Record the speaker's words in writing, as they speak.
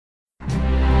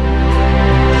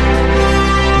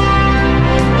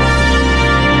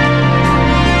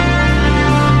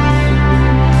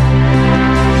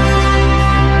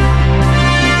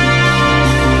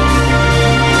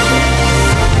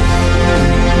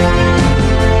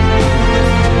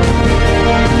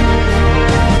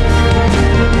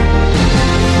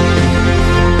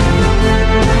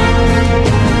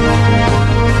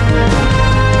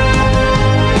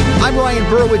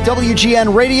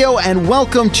WGN Radio, and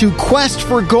welcome to Quest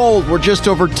for Gold. We're just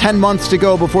over 10 months to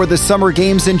go before the Summer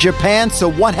Games in Japan. So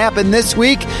what happened this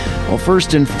week? Well,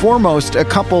 first and foremost, a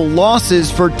couple losses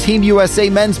for Team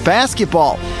USA men's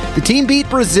basketball. The team beat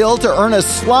Brazil to earn a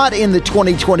slot in the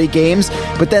 2020 games,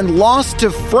 but then lost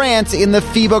to France in the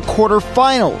FIBA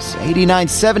quarterfinals,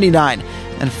 89-79.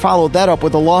 And followed that up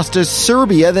with a loss to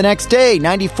Serbia the next day,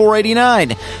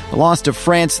 94-89. The loss to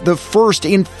France, the first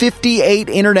in 58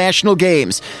 international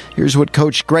games. Here's what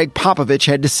Coach Greg Popovich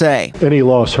had to say. Any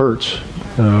loss hurts,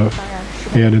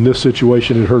 and in this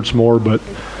situation it hurts more, but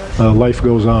life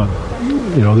goes on.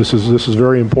 You know, this is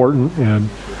very important, and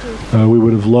we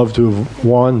would have loved to have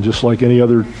won, just like any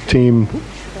other team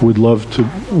would love to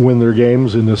win their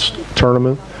games in this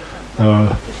tournament.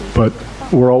 But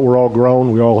we're all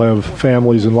grown. We all have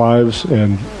families and lives,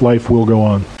 and life will go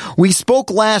on. We spoke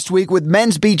last week with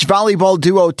men's beach volleyball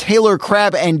duo Taylor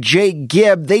Crabb and Jake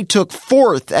Gibb. They took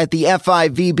fourth at the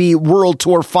FIVB World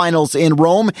Tour Finals in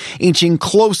Rome, inching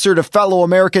closer to fellow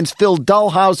Americans Phil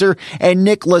Dahlhauser and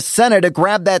Nick Lacena to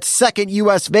grab that second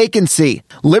U.S. vacancy.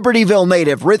 Libertyville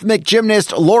native rhythmic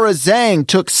gymnast Laura Zhang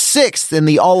took sixth in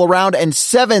the all-around and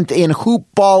seventh in hoop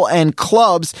ball and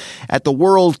clubs at the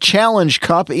World Challenge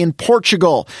Cup in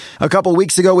Portugal. A couple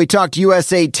weeks ago, we talked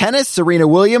USA tennis. Serena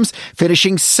Williams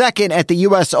finishing second at the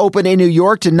U.S. Open in New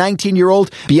York to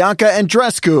 19-year-old Bianca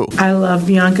Andreescu. I love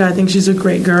Bianca. I think she's a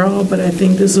great girl, but I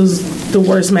think this was the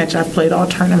worst match I've played all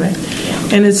tournament.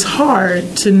 And it's hard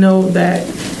to know that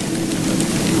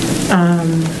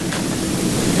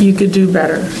you could do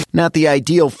better. Not the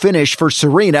ideal finish for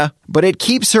Serena, but it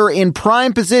keeps her in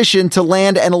prime position to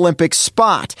land an Olympic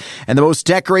spot. And the most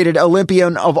decorated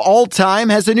Olympian of all time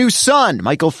has a new son.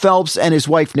 Michael Phelps and his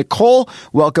wife Nicole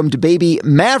welcomed baby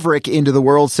Maverick into the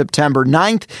world September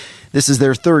 9th. This is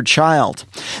their third child.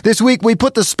 This week, we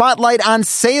put the spotlight on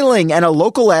sailing and a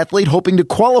local athlete hoping to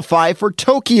qualify for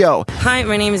Tokyo. Hi,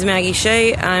 my name is Maggie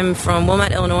Shea. I'm from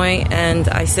Wilmette, Illinois, and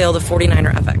I sail the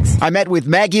 49er FX. I met with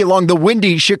Maggie along the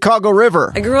windy Chicago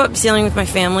River. I grew up sailing with my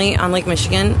family on Lake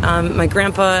Michigan. My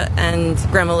grandpa and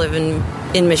grandma live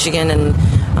in Michigan, and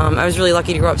I was really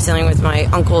lucky to grow up sailing with my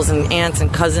uncles and aunts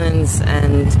and cousins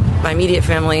and my immediate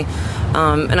family.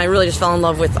 And I really just fell in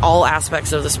love with all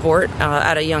aspects of the sport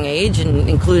at a young age, and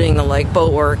including the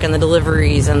boat work and the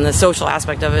deliveries and the social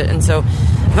aspect of it. And so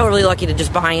I felt really lucky to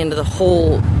just buy into the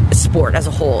whole sport as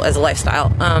a whole, as a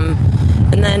lifestyle.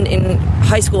 And then in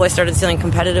high school, I started sailing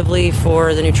competitively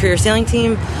for the New Trier sailing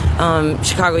team.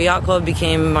 Chicago Yacht Club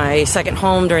became my second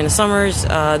home during the summers.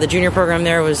 The junior program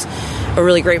there was a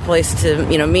really great place to,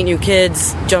 meet new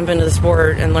kids, jump into the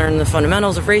sport, and learn the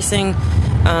fundamentals of racing.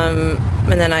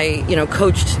 And then I,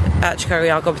 coached at Chicago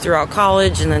Yacht Club throughout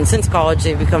college, and then since college,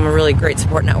 they've become a really great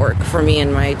support network for me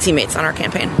and my teammates on our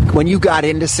campaign. When you got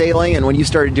into sailing and when you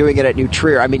started doing it at New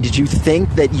Trier, did you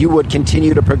think that you would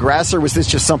continue to progress, or was this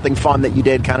just something fun that you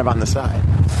did kind of on the side?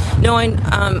 No,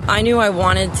 I knew I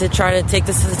wanted to try to take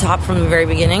this to the top from the very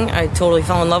beginning. I totally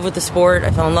fell in love with the sport.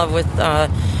 I fell in love with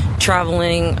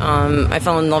traveling. I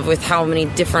fell in love with how many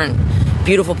different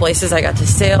beautiful places I got to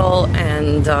sail,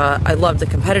 and I loved the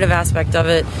competitive aspect of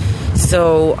it.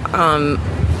 So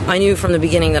I knew from the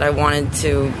beginning that I wanted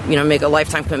to, make a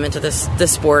lifetime commitment to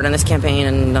this sport and this campaign,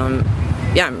 and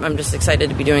I'm just excited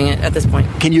to be doing it at this point.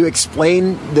 Can you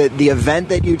explain the event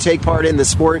that you take part in, the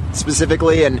sport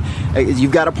specifically? And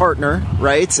you've got a partner,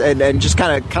 right? And just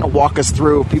kind of walk us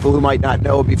through, people who might not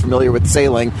know, be familiar with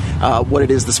sailing, what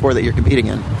it is, the sport that you're competing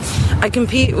in. I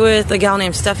compete with a gal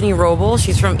named Stephanie Roble.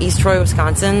 She's from East Troy,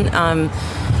 Wisconsin.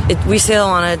 We sail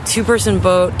on a two-person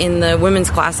boat in the women's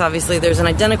class, obviously. There's an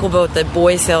identical boat that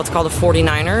boys sail. It's called a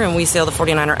 49er, and we sail the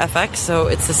 49er FX. So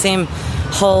it's the same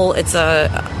hull. It's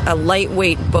a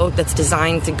lightweight boat that's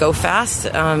designed to go fast,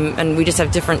 and we just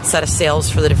have different set of sails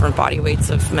for the different body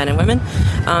weights of men and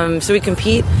women. So we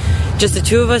compete, just the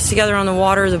two of us together on the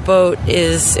water. The boat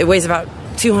it weighs about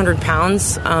 200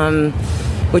 pounds,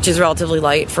 which is relatively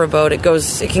light for a boat. It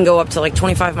can go up to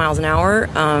 25 miles an hour,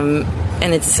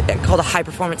 and it's called a high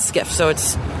performance skiff. So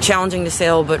it's challenging to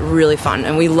sail, but really fun.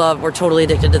 And we're totally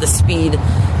addicted to the speed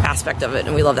aspect of it,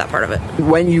 and we love that part of it.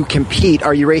 When you compete,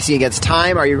 are you racing against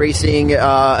time? Are you racing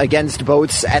against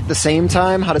boats at the same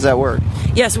time? How does that work?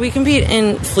 Yes, we compete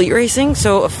in fleet racing,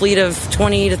 so a fleet of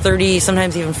 20 to 30,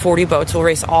 sometimes even 40 boats will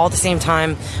race all at the same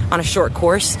time on a short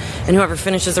course, and whoever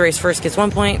finishes the race first gets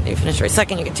 1 point. If you finish the race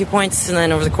second, you get 2 points, and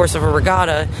then over the course of a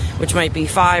regatta, which might be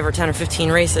 5 or 10 or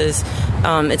 15 races,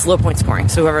 it's low point scoring.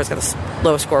 So whoever's got the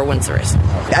lowest score wins the race.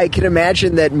 I can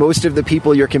imagine that most of the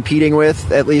people you're competing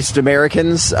with, at least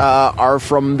Americans, are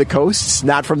from the coasts,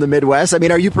 not from the Midwest. I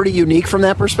mean, are you pretty unique from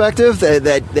that perspective,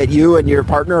 that you and your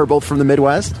partner are both from the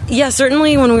Midwest? Yeah,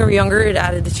 certainly when we were younger, it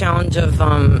added the challenge of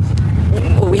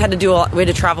we had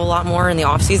to travel a lot more in the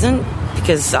off season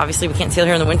because obviously we can't sail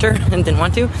here in the winter and didn't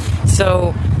want to.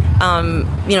 So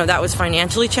that was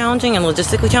financially challenging and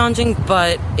logistically challenging,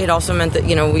 but it also meant that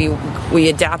we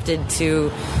adapted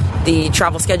to the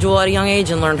travel schedule at a young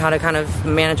age and learned how to kind of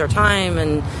manage our time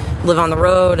and live on the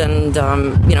road and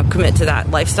commit to that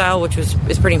lifestyle, which is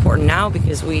pretty important now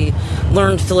because we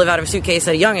learned to live out of a suitcase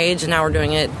at a young age, and now we're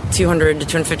doing it 200 to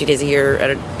 250 days a year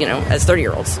as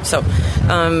 30-year-olds. So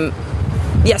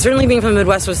certainly being from the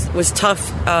Midwest was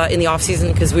tough in the off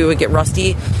season because we would get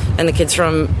rusty and the kids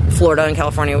from Florida and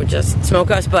California would just smoke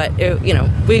us, but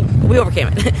we overcame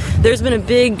it. There's been a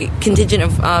big contingent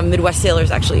of Midwest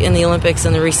sailors actually in the Olympics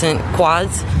and the recent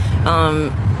quads,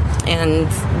 and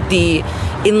the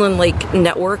Inland Lake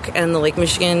Network and the Lake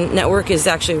Michigan Network is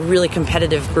actually a really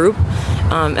competitive group,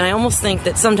 and I almost think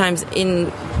that sometimes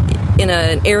in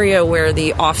an area where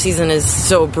the off season is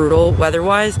so brutal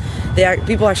weather-wise,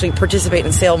 people actually participate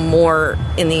and sail more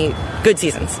in the good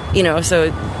seasons.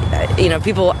 So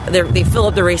people they fill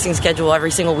up the racing schedule every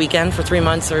single weekend for 3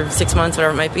 months or 6 months,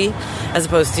 whatever it might be, as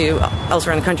opposed to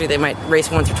elsewhere in the country they might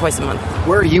race once or twice a month.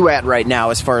 Where are you at right now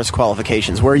as far as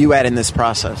qualifications? Where are you at in this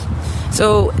process?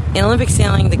 So in Olympic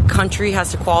sailing, the country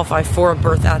has to qualify for a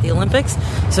berth at the Olympics.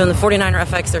 So in the 49er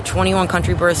FX, there are 21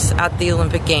 country berths at the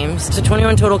Olympic Games. So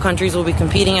 21 total countries will be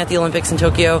competing at the Olympics in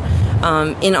Tokyo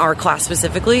in our class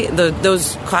specifically.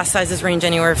 Those class sizes range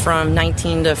anywhere from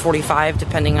 19 to 45,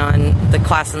 depending on the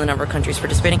class and the number of countries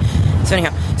participating. So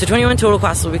 21 total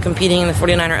classes will be competing in the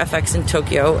 49er FX in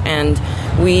Tokyo, and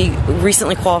we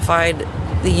recently qualified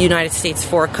the United States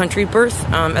for a country berth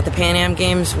at the Pan Am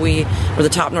Games. We were the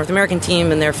top North American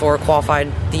team and therefore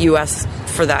qualified the U.S.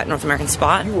 for that North American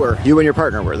spot. You and your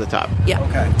partner were the top? Yeah.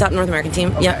 Okay. Top North American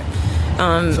team. Okay.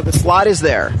 Yeah. So the slot is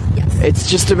there. Yes. It's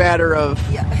just a matter of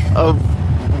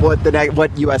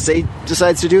what USA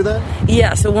decides to do then?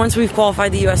 Yeah, so once we've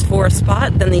qualified the U.S. for a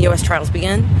spot, then the U.S. trials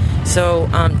begin. So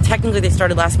technically they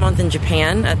started last month in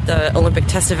Japan at the Olympic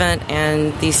Test event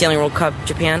and the Sailing World Cup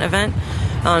Japan event.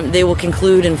 They will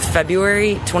conclude in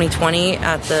February 2020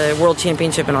 at the World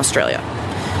Championship in Australia.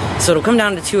 So it'll come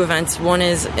down to two events. One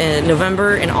is in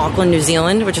November in Auckland, New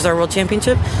Zealand, which is our World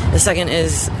Championship. The second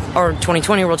is our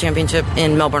 2020 World Championship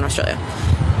in Melbourne, Australia.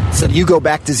 So do you go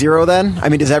back to zero then? I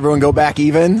mean, does everyone go back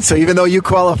even? So even though you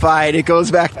qualified, it goes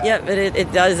back? Yeah, but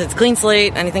it does. It's clean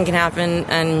slate. Anything can happen.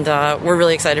 And we're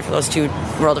really excited for those two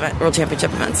World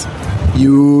Championship events.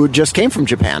 You just came from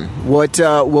Japan. What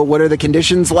are the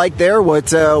conditions like there?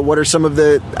 What are some of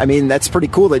the? I mean, that's pretty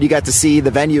cool that you got to see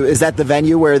the venue. Is that the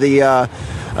venue where the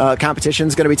competition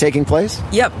is going to be taking place?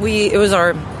 Yep.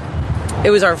 It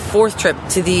was our fourth trip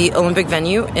to the Olympic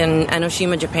venue in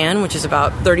Enoshima, Japan, which is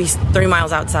about 30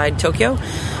 miles outside Tokyo.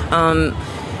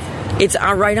 It's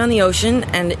right on the ocean,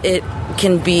 and it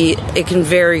can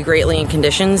vary greatly in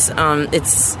conditions.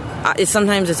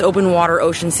 Sometimes it's open water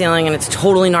ocean sailing, and it's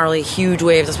totally gnarly, huge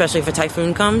waves, especially if a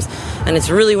typhoon comes, and it's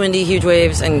really windy, huge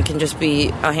waves, and can just be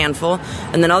a handful.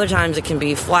 And then other times it can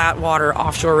be flat water,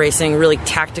 offshore racing, really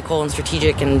tactical and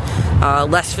strategic, and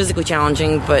less physically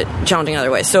challenging, but challenging in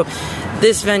other ways. So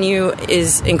this venue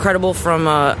is incredible from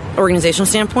an organizational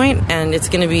standpoint, and it's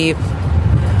going to be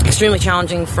extremely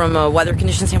challenging from a weather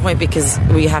condition standpoint because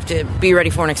we have to be ready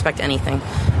for and expect anything,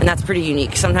 and that's pretty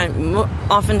unique.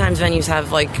 Oftentimes venues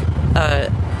have like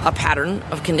a pattern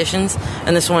of conditions,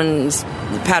 and this one's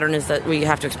pattern is that we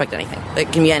have to expect anything.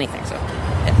 It can be anything. So.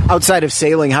 Yeah. Outside of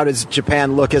sailing, how does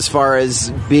Japan look as far as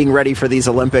being ready for these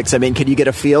Olympics? I mean, can you get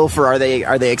a feel for are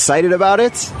they excited about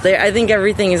it? I think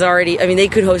everything is already. I mean, they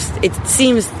could host. It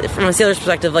seems from a sailor's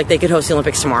perspective like they could host the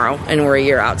Olympics tomorrow, and we're a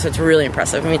year out, so it's really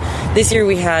impressive. I mean, this year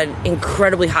we had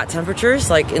incredibly hot temperatures,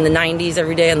 like in the 90s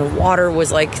every day, and the water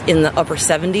was like in the upper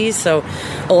 70s. So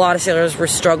a lot of sailors were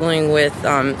struggling with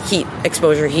heat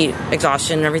exposure, heat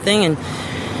exhaustion, and everything, and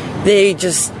they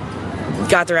just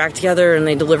got their act together and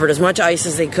they delivered as much ice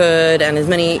as they could and as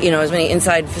many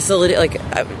inside facility, like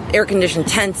air conditioned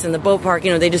tents in the boat park.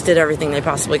 They just did everything they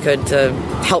possibly could to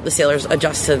help the sailors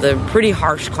adjust to the pretty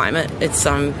harsh climate. It's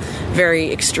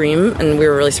very extreme, and we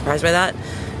were really surprised by that.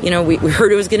 We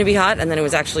heard it was going to be hot, and then it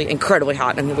was actually incredibly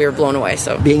hot, and we were blown away.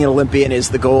 So being an Olympian is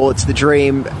the goal. It's the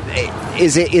dream.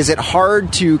 Is it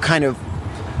hard to kind of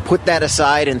put that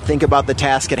aside and think about the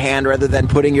task at hand rather than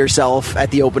putting yourself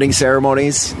at the opening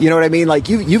ceremonies? You know what I mean? Like,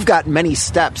 you've got many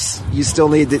steps you still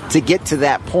need to get to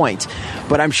that point.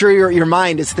 But I'm sure your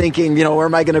mind is thinking, where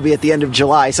am I going to be at the end of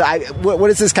July? So what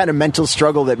is this kind of mental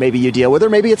struggle that maybe you deal with, or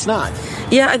maybe it's not?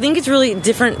 Yeah, I think it's really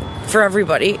different for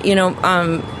everybody.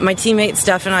 My teammate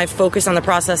Steph and I focus on the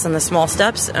process and the small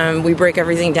steps. We break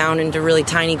everything down into really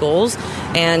tiny goals,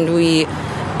 and we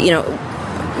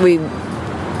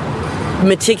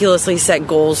meticulously set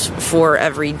goals for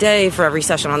every day, for every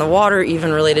session on the water,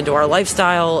 even related to our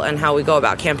lifestyle and how we go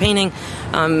about campaigning.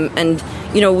 And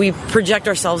we project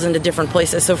ourselves into different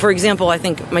places. So, for example, I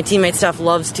think my teammate Steph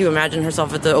loves to imagine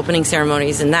herself at the opening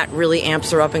ceremonies, and that really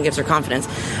amps her up and gives her confidence.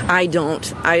 I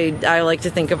don't. I like to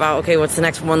think about, okay, what's the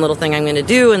next one little thing I'm going to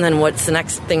do, and then what's the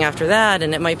next thing after that,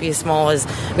 and it might be as small as,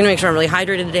 I'm going to make sure I'm really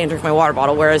hydrated today and drink my water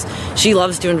bottle, whereas she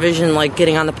loves to envision, like,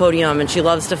 getting on the podium, and she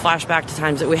loves to flash back to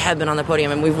times that we have been on the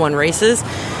podium and we've won races.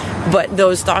 But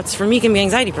those thoughts, for me, can be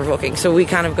anxiety-provoking. So we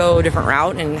kind of go a different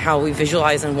route in how we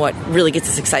visualize and what really gets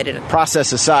us excited.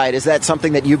 Process aside, is that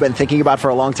something that you've been thinking about for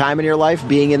a long time in your life,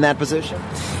 being in that position?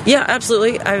 Yeah,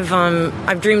 absolutely.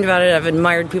 I've dreamed about it. I've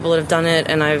admired people that have done it,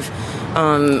 and I've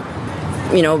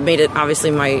made it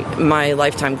obviously my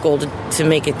lifetime goal to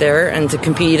make it there and to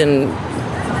compete and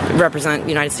represent the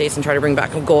United States and try to bring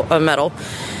back a medal.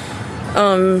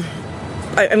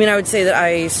 I would say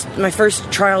that my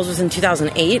first trials was in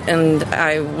 2008, and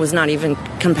I was not even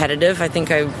competitive. I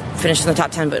think I finished in the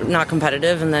top 10, but not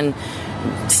competitive. And then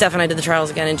Steph and I did the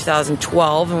trials again in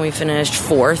 2012, and we finished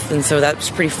 4th, and so that's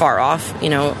pretty far off,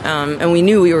 and we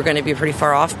knew we were going to be pretty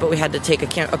far off, but we had to take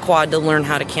a quad to learn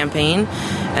how to campaign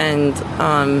and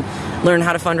learn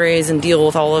how to fundraise and deal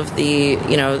with all of the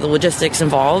logistics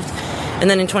involved. And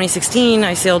then in 2016,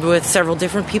 I sailed with several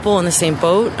different people in the same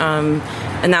boat,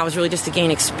 and that was really just to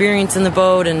gain experience in the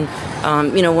boat. And,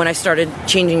 when I started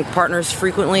changing partners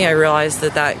frequently, I realized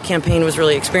that campaign was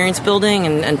really experience building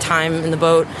and time in the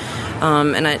boat,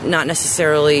 and I didn't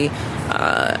necessarily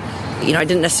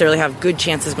have good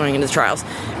chances going into the trials.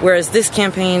 Whereas this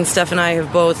campaign, Steph and I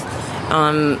have both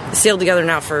sailed together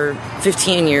now for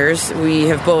 15 years. We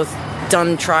have both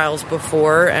done trials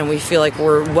before, and we feel like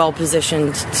we're well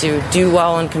positioned to do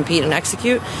well and compete and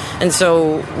execute. And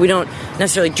so we don't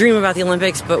necessarily dream about the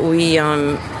Olympics, but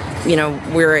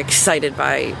we're excited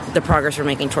by the progress we're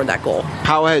making toward that goal.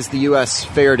 How has the U.S.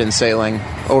 fared in sailing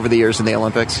over the years in the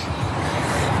Olympics?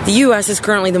 The U.S. is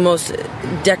currently the most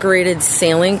decorated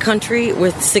sailing country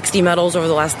with 60 medals over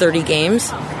the last 30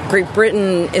 games. Great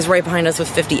Britain is right behind us with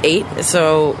 58,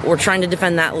 so we're trying to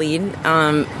defend that lead.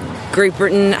 Great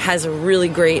Britain has a really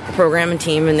great program and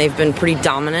team, and they've been pretty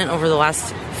dominant over the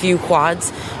last few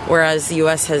quads, whereas the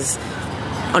U.S. has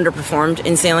underperformed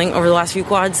in sailing over the last few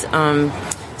quads.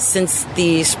 Since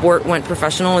the sport went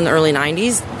professional in the early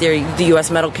 90s, the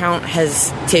U.S. medal count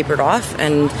has tapered off,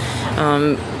 and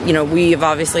we have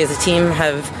obviously as a team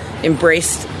have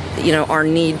embraced our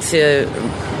need to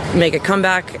make a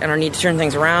comeback and our need to turn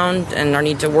things around and our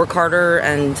need to work harder,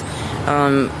 and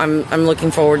I'm looking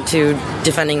forward to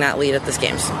defending that lead at this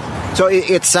games. So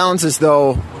it sounds as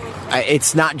though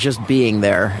it's not just being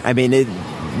there. I mean,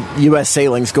 U.S.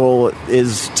 Sailing's goal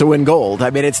is to win gold. I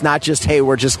mean, it's not just, hey,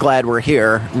 we're just glad we're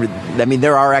here. I mean,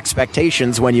 there are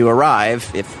expectations when you arrive,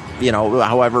 if,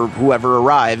 whoever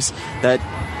arrives, that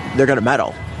they're going to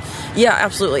medal. Yeah,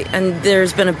 absolutely. And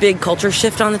there's been a big culture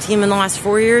shift on the team in the last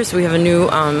 4 years. We have a new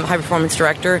high-performance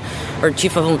director, or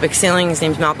chief of Olympic sailing. His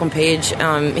name's Malcolm Page.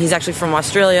 He's actually from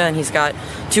Australia, and he's got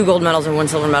 2 gold medals and 1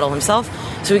 silver medal himself.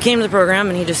 So he came to the program,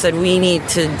 and he just said, we need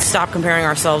to stop comparing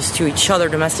ourselves to each other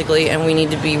domestically, and we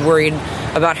need to be worried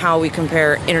about how we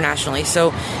compare internationally. So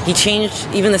he changed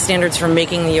even the standards for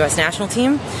making the U.S. national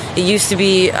team. It used to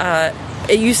be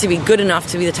good enough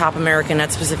to be the top American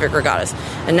at specific regattas.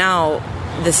 And now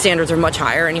the standards are much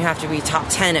higher, and you have to be top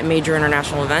 10 at major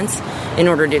international events in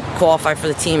order to qualify for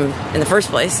the team in the first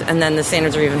place. And then the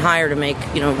standards are even higher to make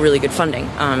really good funding.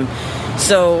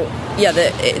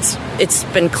 It's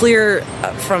been clear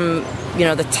from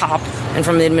the top and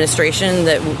from the administration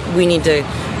that we need to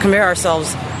compare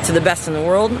ourselves to the best in the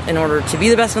world in order to be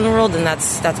the best in the world, and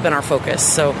that's been our focus.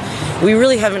 So we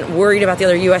really haven't worried about the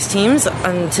other U.S. teams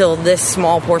until this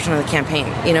small portion of the campaign.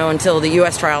 Until the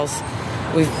U.S. trials.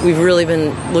 We've really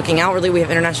been looking outwardly. We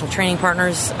have international training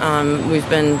partners. We've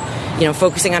been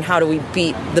focusing on how do we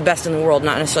beat the best in the world,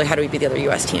 not necessarily how do we beat the other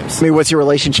U.S. teams. I mean, what's your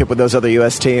relationship with those other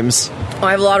U.S. teams? Well,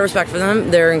 I have a lot of respect for them.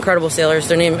 They're incredible sailors.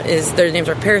 Their names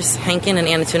are Paris Henkin and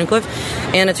Anna Tunnicliffe.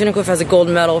 Anna Tunnicliffe has a gold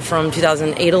medal from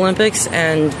 2008 Olympics,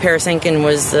 and Paris Henkin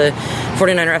was the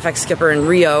 49er FX skipper in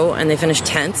Rio, and they finished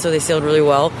 10th, so they sailed really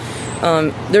well.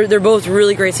 They're both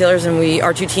really great sailors, and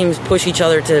our two teams push each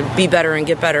other to be better and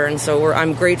get better, and so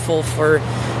I'm grateful for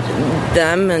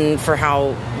them and for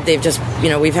how they've just,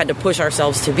 we've had to push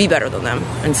ourselves to be better than them.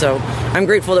 And so I'm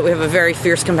grateful that we have a very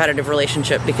fierce competitive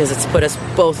relationship because it's put us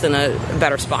both in a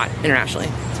better spot internationally.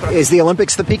 Is the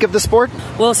Olympics the peak of the sport?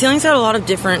 Well, sailing's got a lot of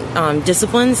different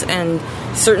disciplines, and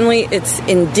certainly it's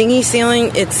in dinghy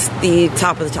sailing, it's the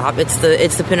top of the top. It's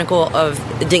the pinnacle of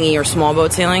dinghy or small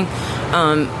boat sailing.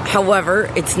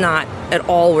 However, it's not at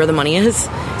all where the money is.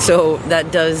 So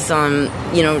that does,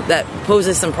 that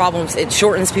poses some problems. It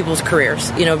shortens people's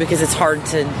careers, because it's hard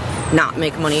to not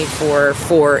make money for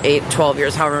 4, 8, 12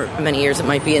 years, however many years it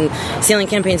might be. And sailing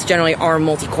campaigns generally are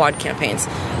multi-quad campaigns.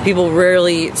 People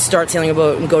rarely start sailing a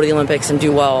boat and go to the Olympics and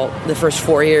do well the first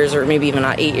 4 years or maybe even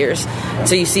not 8 years.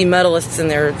 So you see medalists in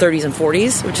their 30s and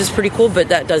 40s, which is pretty cool, but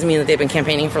that does mean that they've been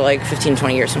campaigning for like 15,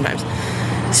 20 years sometimes.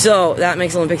 So that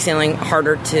makes Olympic sailing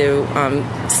harder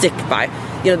to stick by.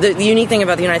 The unique thing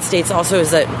about the United States also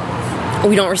is that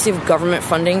we don't receive government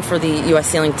funding for the U.S.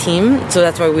 sailing team, so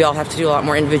that's why we all have to do a lot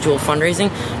more individual fundraising,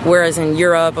 whereas in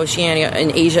Europe, Oceania,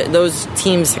 and Asia, those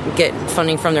teams get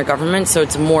funding from their government, so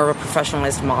it's more of a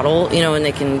professionalized model, and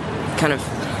they can kind of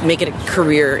make it a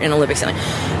career in Olympic sailing.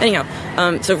 Anyhow,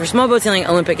 so for small boat sailing,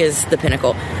 Olympic is the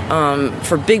pinnacle.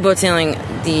 For big boat sailing,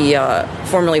 the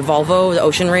formerly Volvo, the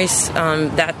ocean race,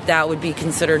 that would be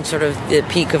considered sort of the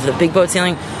peak of the big boat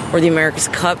sailing, or the America's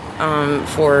Cup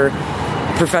for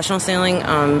professional sailing.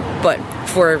 But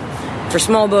for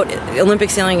small boat, Olympic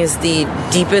sailing is the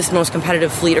deepest, most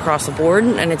competitive fleet across the board,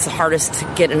 and it's the hardest to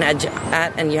get an edge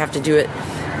at, and you have to do it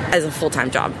as a full-time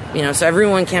job. So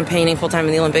everyone campaigning full-time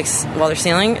in the Olympics while they're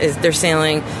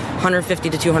sailing 150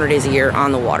 to 200 days a year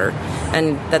on the water,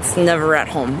 and that's never at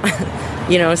home.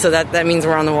 So that means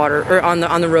we're on the water or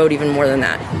on the road even more than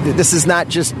that. This is not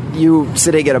just you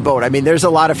sitting at a boat. I mean, there's a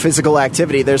lot of physical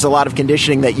activity. There's a lot of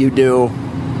conditioning that you do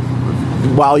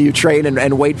while you train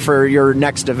and wait for your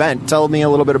next event. Tell me a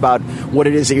little bit about what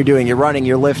it is that you're doing. You're running,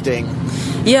 you're lifting.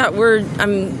 Yeah,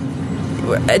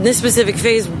 in this specific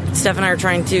phase, Steph and I are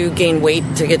trying to gain weight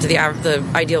to get to the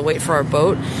ideal weight for our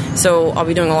boat. So I'll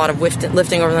be doing a lot of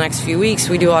lifting over the next few weeks.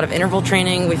 We do a lot of interval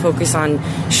training. We focus on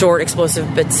short,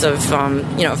 explosive bits of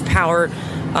of power.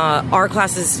 Our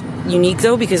class is unique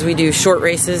though because we do short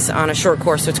races on a short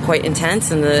course, so it's quite intense,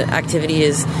 and the activity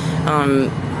is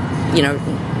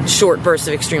short bursts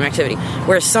of extreme activity,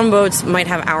 whereas some boats might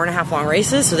have hour-and-a-half long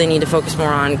races, so they need to focus more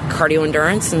on cardio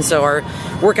endurance. And so our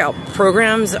workout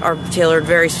programs are tailored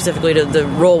very specifically to the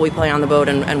role we play on the boat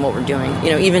and what we're doing.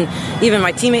 Even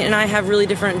my teammate and I have really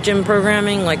different gym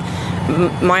programming. Like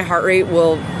my heart rate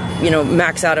will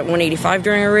max out at 185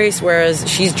 during a race, whereas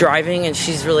she's driving and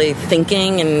she's really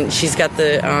thinking, and she's got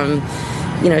the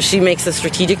she makes the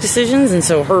strategic decisions, and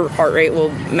so her heart rate will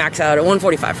max out at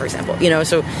 145, for example.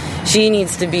 So she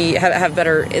needs to have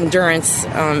better endurance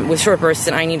with short bursts,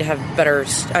 and I need to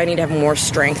have more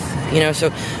strength.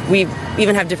 So we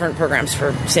even have different programs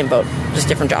for same boat, just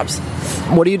different jobs.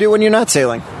 What do you do when you're not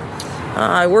sailing?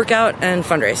 I work out and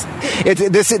fundraise.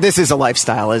 This is a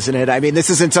lifestyle, isn't it? I mean, this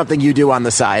isn't something you do on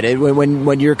the side.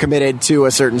 When you're committed to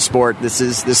a certain sport, this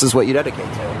is what you dedicate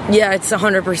to. Yeah, it's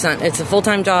 100%. It's a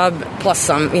full-time job plus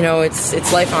some.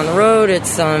 It's life on the road. It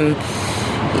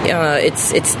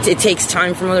takes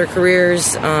time from other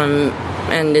careers,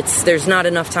 and there's not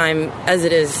enough time as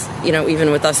it is.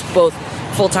 Even with us both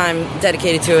full-time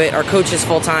dedicated to it, our coach is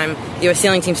full-time, the U.S.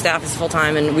 sailing team staff is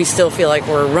full-time, and we still feel like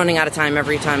we're running out of time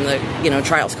every time the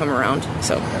trials come around.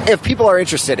 So if people are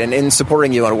interested in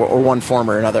supporting you in one form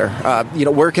or another,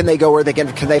 where can they go? Where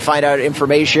can they find out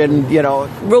information?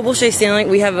 Robles-Shea Sailing,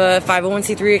 we have a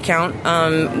 501c3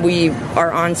 account. We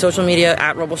are on social media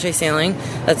at Robles-Shea Sailing.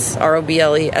 That's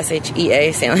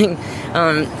ROBLESHEA Sailing.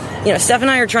 Steph and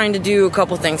I are trying to do a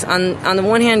couple things. On the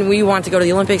one hand, we want to go to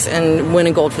the Olympics and win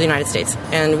a gold for the United States,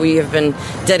 and we have been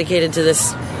dedicated to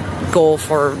this goal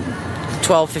for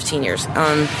 12, 15 years.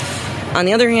 On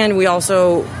the other hand, we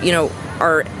also,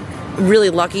 are really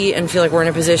lucky and feel like we're in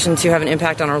a position to have an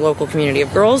impact on our local community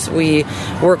of girls. We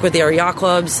work with our yacht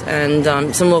clubs and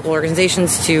some local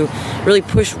organizations to really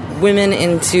push women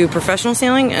into professional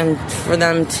sailing and for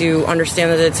them to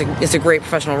understand that it's a great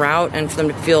professional route and for them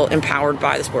to feel empowered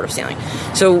by the sport of sailing.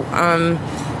 So,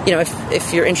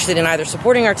 if you're interested in either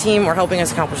supporting our team or helping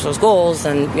us accomplish those goals,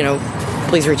 then,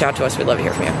 please reach out to us. We'd love to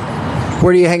hear from you.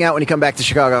 Where do you hang out when you come back to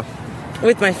Chicago?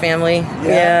 With my family.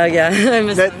 Yeah. I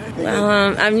miss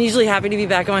them. I'm usually happy to be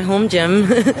back at my home gym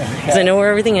because I know where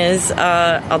everything is.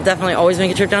 I'll definitely always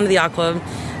make a trip down to the yacht club.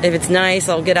 If it's nice,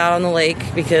 I'll get out on the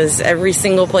lake because every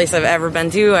single place I've ever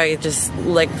been to, I just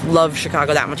love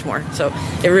Chicago that much more. So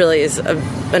it really is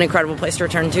an incredible place to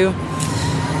return to.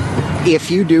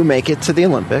 If you do make it to the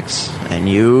Olympics and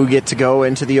you get to go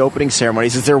into the opening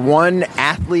ceremonies, is there one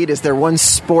athlete, is there one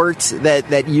sport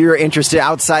that you're interested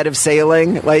outside of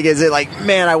sailing? Is it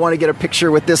man, I want to get a picture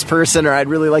with this person, or I'd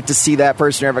really like to see that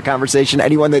person or have a conversation?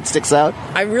 Anyone that sticks out?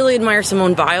 I really admire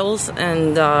Simone Biles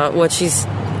and what she's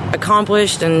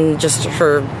accomplished, and just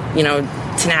her,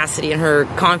 tenacity and her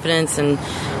confidence, and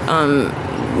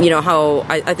how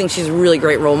I think she's a really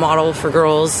great role model for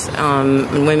girls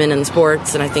and women in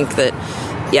sports. And I think that,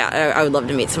 I would love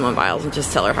to meet Simone Biles and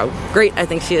just tell her how great I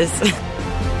think she is.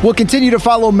 We'll continue to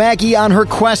follow Maggie on her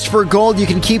quest for gold. You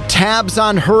can keep tabs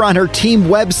on her on her team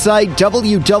website,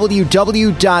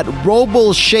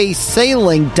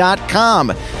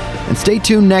 www.robleshasailing.com. And stay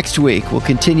tuned next week. We'll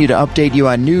continue to update you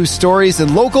on news stories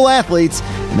and local athletes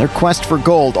and their quest for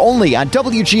gold, only on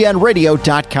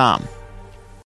WGNradio.com.